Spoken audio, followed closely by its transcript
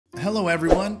Hello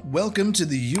everyone, welcome to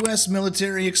the US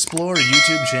Military Explorer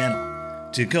YouTube channel.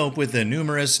 To cope with the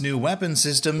numerous new weapon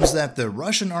systems that the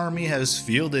Russian Army has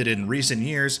fielded in recent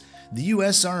years, the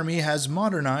US Army has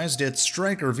modernized its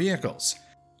Stryker vehicles.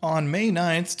 On May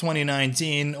 9,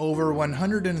 2019, over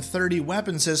 130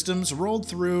 weapon systems rolled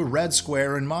through Red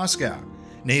Square in Moscow.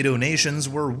 NATO nations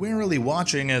were warily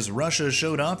watching as Russia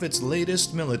showed off its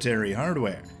latest military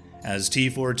hardware, as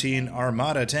T-14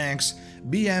 Armata tanks,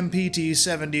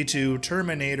 BMPT-72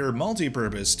 Terminator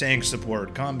multipurpose tank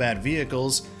support combat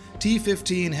vehicles,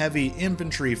 T-15 heavy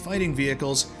infantry fighting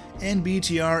vehicles, and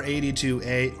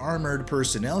BTR-82A armored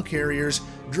personnel carriers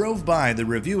drove by the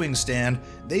reviewing stand.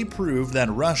 They proved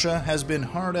that Russia has been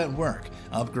hard at work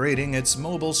upgrading its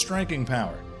mobile striking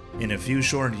power. In a few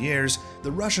short years,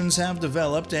 the Russians have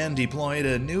developed and deployed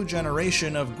a new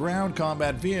generation of ground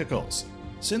combat vehicles.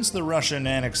 Since the Russian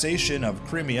annexation of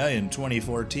Crimea in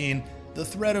 2014, the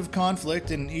threat of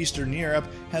conflict in Eastern Europe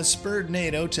has spurred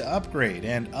NATO to upgrade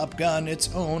and upgun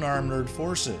its own armored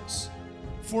forces.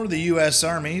 For the US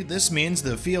Army, this means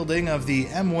the fielding of the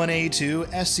M1A2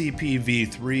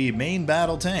 SCP-V3 main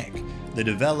battle tank, the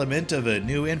development of a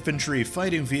new infantry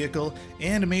fighting vehicle,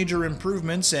 and major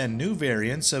improvements and new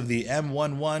variants of the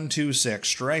M1126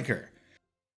 Stryker.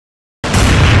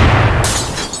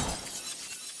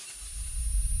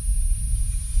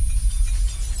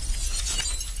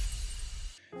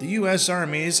 The U.S.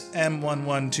 Army's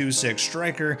M1126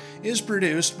 Stryker is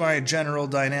produced by General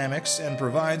Dynamics and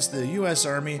provides the U.S.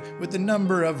 Army with a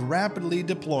number of rapidly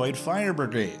deployed fire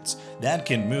brigades that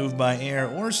can move by air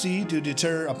or sea to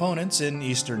deter opponents in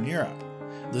Eastern Europe.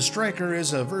 The Stryker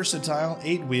is a versatile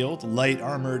 8-wheeled light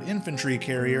armored infantry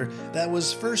carrier that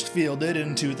was first fielded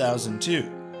in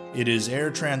 2002. It is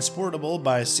air transportable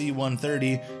by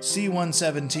C-130,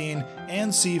 C-117,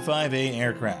 and C-5A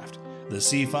aircraft. The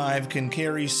C-5 can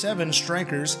carry 7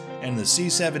 Strykers, and the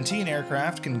C-17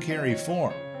 aircraft can carry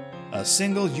 4. A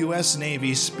single U.S.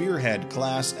 Navy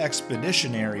Spearhead-class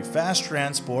Expeditionary Fast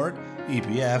Transport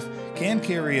 (EPF) can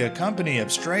carry a company of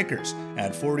Strykers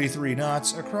at 43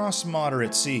 knots across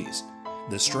moderate seas.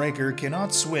 The Stryker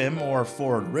cannot swim or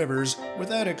ford rivers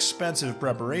without expensive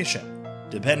preparation.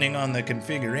 Depending on the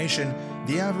configuration,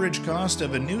 the average cost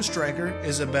of a new Stryker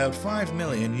is about $5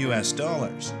 million US.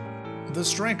 The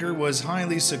Stryker was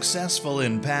highly successful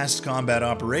in past combat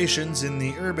operations in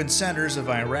the urban centers of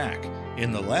Iraq.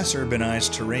 In the less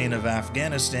urbanized terrain of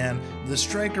Afghanistan, the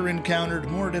Stryker encountered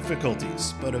more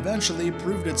difficulties, but eventually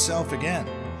proved itself again.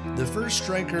 The 1st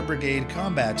Stryker Brigade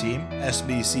Combat Team,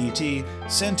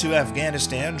 SBCT, sent to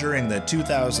Afghanistan during the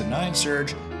 2009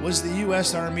 surge was the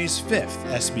U.S. Army's 5th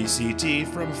SBCT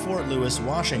from Fort Lewis,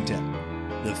 Washington.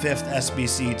 The 5th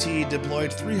SBCT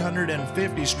deployed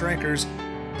 350 Strykers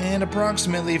and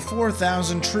approximately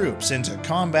 4,000 troops into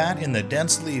combat in the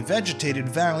densely vegetated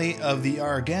valley of the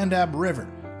Arghandab River,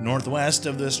 northwest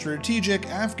of the strategic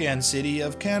Afghan city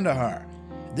of Kandahar.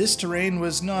 This terrain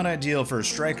was not ideal for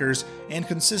Strykers and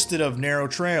consisted of narrow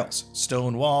trails,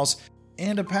 stone walls,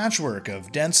 and a patchwork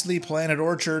of densely planted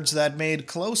orchards that made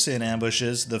close-in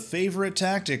ambushes the favorite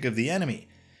tactic of the enemy.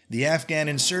 The Afghan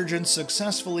insurgents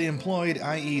successfully employed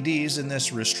IEDs in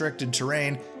this restricted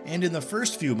terrain, and in the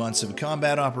first few months of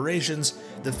combat operations,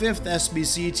 the 5th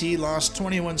SBCT lost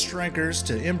 21 Strykers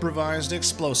to improvised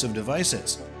explosive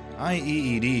devices,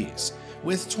 IEDs,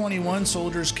 with 21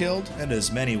 soldiers killed and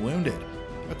as many wounded.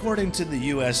 According to the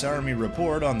U.S. Army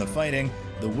report on the fighting,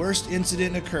 the worst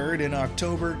incident occurred in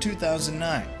October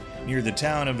 2009, near the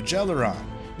town of Jeleron,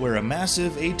 where a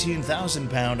massive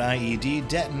 18,000-pound IED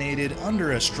detonated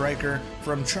under a Stryker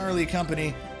from Charlie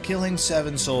Company, killing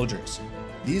 7 soldiers.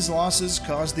 These losses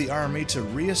caused the Army to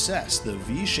reassess the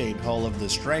V-shaped hull of the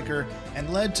Stryker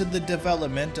and led to the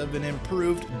development of an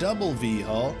improved double V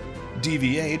hull,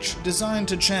 DVH, designed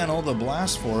to channel the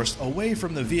blast force away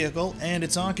from the vehicle and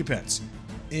its occupants.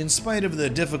 In spite of the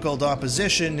difficult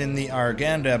opposition in the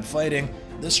Arghandab fighting,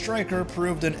 the Stryker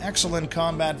proved an excellent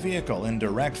combat vehicle in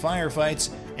direct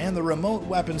firefights, and the Remote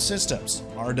Weapon Systems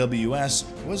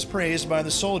 (RWS) was praised by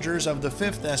the soldiers of the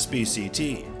 5th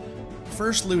SBCT.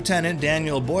 First Lieutenant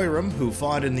Daniel Boyram, who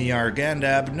fought in the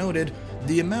Arghandab, noted,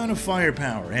 "The amount of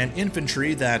firepower and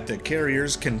infantry that the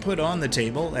carriers can put on the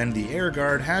table and the air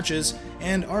guard hatches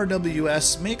and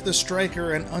RWS make the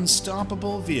Stryker an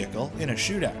unstoppable vehicle in a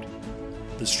shootout."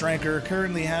 The Stryker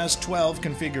currently has 12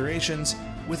 configurations,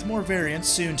 with more variants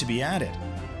soon to be added.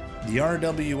 The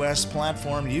RWS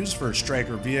platform used for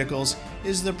Stryker vehicles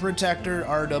is the Protector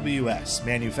RWS,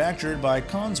 manufactured by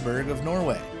Kongsberg of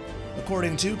Norway.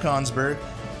 According to Kongsberg,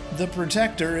 the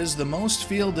Protector is the most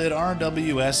fielded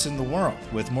RWS in the world,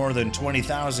 with more than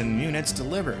 20,000 units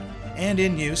delivered. and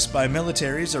in use by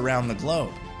militaries around the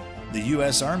globe. The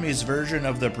U.S. Army's version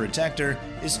of the Protector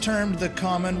is termed the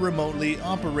Common Remotely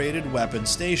Operated Weapon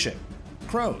Station,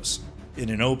 CROWS. In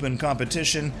an open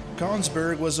competition,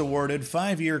 Kongsberg was awarded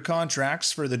 5-year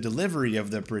contracts for the delivery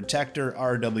of the Protector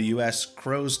RWS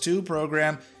CROWS-2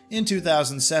 program in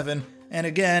 2007 and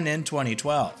again in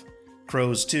 2012.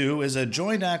 CROWS-2 is a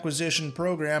joint acquisition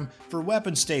program for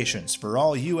weapon stations for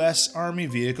all U.S. Army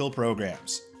vehicle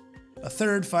programs. A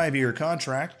third 5-year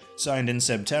contract, signed in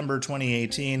September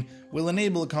 2018, will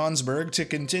enable Kongsberg to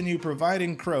continue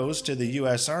providing CROWS to the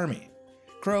U.S. Army.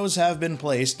 CROWS have been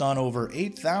placed on over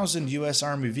 8,000 U.S.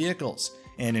 Army vehicles,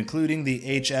 and including the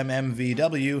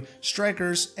HMMVW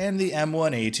Strykers and the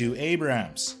M1A2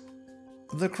 Abrams.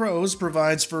 The CROWS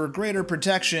provides for greater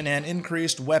protection and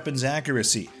increased weapons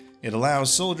accuracy. It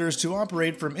allows soldiers to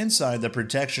operate from inside the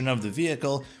protection of the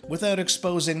vehicle without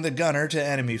exposing the gunner to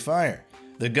enemy fire.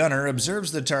 The gunner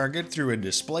observes the target through a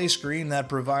display screen that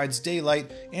provides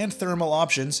daylight and thermal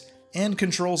options and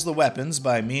controls the weapons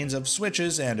by means of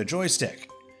switches and a joystick.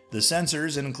 The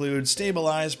sensors include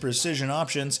stabilized precision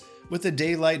options with a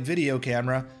daylight video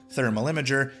camera, thermal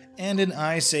imager, and an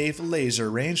eye-safe laser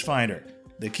rangefinder.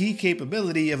 The key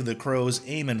capability of the CROWS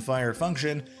aim and fire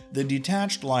function, the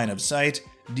detached line of sight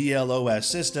DLOS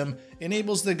system,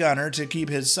 enables the gunner to keep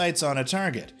his sights on a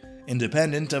target,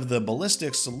 independent of the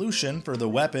ballistic solution for the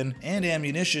weapon and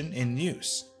ammunition in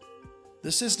use.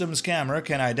 The system's camera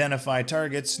can identify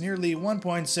targets nearly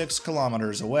 1.6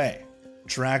 kilometers away,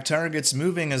 track targets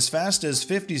moving as fast as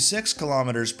 56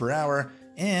 kilometers per hour,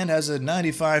 and has a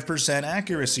 95%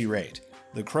 accuracy rate.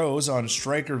 The CROWS on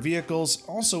Stryker vehicles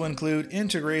also include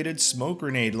integrated smoke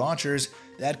grenade launchers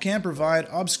that can provide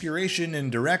obscuration in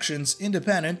directions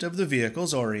independent of the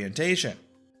vehicle's orientation.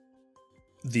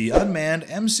 The unmanned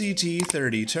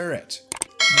MCT-30 turret.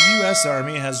 The U.S.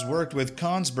 Army has worked with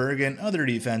Kongsberg and other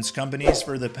defense companies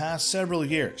for the past several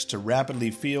years to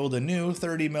rapidly field a new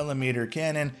 30mm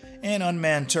cannon and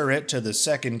unmanned turret to the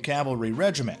 2nd Cavalry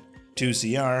Regiment,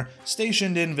 2CR,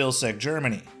 stationed in Vilseck,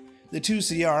 Germany. The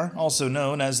 2CR, also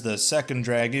known as the 2nd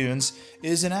Dragoons,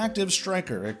 is an active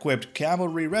Stryker-equipped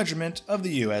cavalry regiment of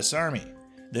the U.S. Army.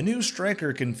 The new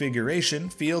Stryker configuration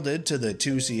fielded to the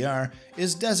 2CR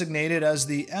is designated as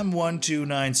the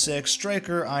M1226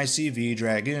 Stryker ICV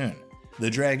Dragoon. The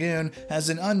Dragoon has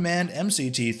an unmanned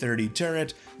MCT-30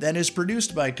 turret that is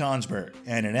produced by Kongsberg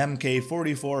and an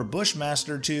Mk-44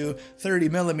 Bushmaster II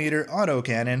 30mm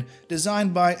autocannon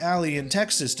designed by Alliant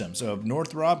Tech Systems of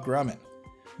Northrop Grumman.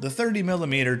 The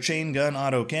 30mm chain gun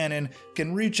autocannon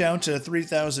can reach out to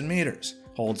 3,000 meters,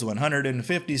 holds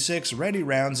 156 ready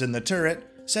rounds in the turret,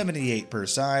 78 per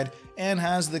side, and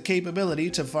has the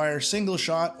capability to fire single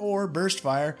shot or burst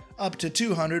fire up to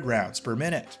 200 rounds per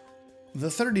minute. The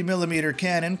 30mm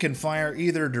cannon can fire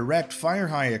either direct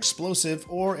fire-high explosive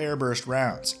or airburst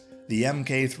rounds. The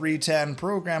Mk310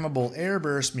 programmable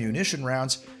airburst munition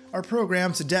rounds are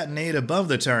programmed to detonate above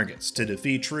the targets to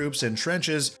defeat troops in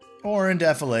trenches or in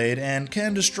defilade and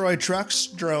can destroy trucks,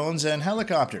 drones, and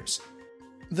helicopters.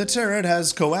 The turret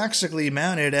has coaxially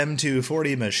mounted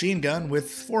M240 machine gun with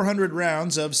 400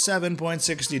 rounds of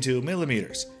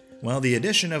 7.62mm. While the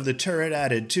addition of the turret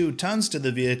added 2 tons to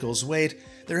the vehicle's weight,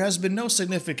 there has been no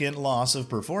significant loss of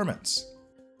performance.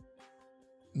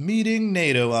 Meeting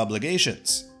NATO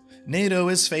obligations. NATO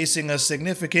is facing a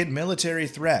significant military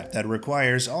threat that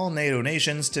requires all NATO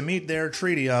nations to meet their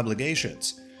treaty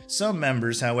obligations. Some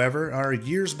members, however, are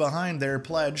years behind their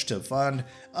pledge to fund,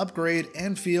 upgrade,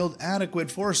 and field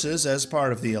adequate forces as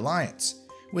part of the alliance.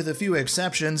 With a few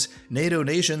exceptions, NATO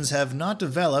nations have not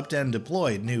developed and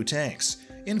deployed new tanks,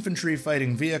 infantry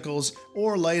fighting vehicles,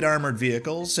 or light armored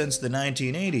vehicles since the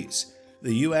 1980s.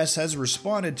 The US has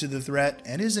responded to the threat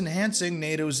and is enhancing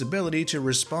NATO's ability to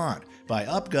respond by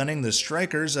upgunning the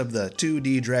Strykers of the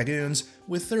 2D Dragoons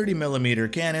with 30mm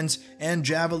cannons and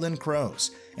Javelin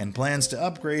CROWS, and plans to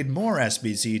upgrade more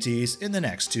SBCTs in the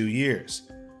next 2 years.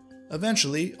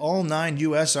 Eventually, all 9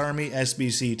 U.S. Army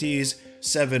SBCTs,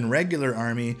 7 regular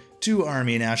Army, 2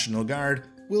 Army National Guard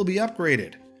will be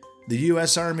upgraded. The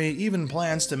U.S. Army even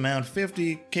plans to mount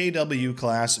 50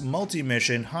 KW-class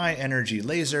multi-mission high-energy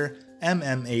laser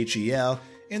MMHEL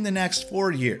in the next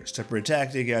 4 years to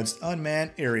protect against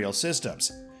unmanned aerial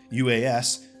systems,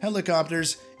 UAS,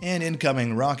 helicopters, and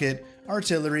incoming rocket,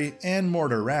 artillery, and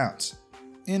mortar rounds.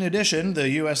 In addition, the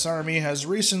U.S. Army has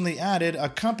recently added a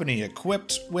company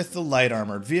equipped with the Light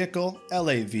Armored Vehicle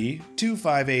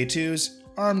LAV-25A2s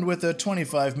armed with a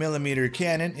 25mm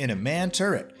cannon in a manned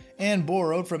turret and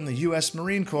borrowed from the U.S.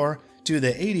 Marine Corps to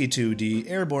the 82D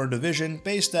Airborne Division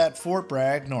based at Fort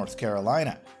Bragg, North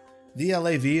Carolina. The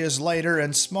LAV is lighter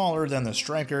and smaller than the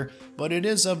Stryker, but it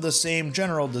is of the same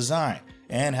general design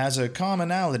and has a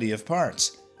commonality of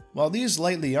parts. While these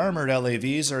lightly armored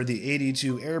LAVs are the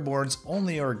 82 Airborne's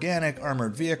only organic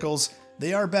armored vehicles,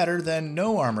 they are better than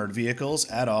no armored vehicles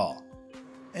at all.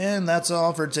 And that's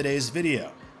all for today's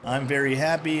video. I'm very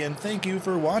happy and thank you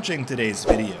for watching today's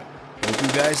video. Hope you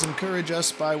guys encourage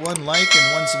us by one like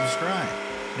and one subscribe.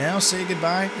 Now say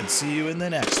goodbye and see you in the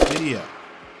next video.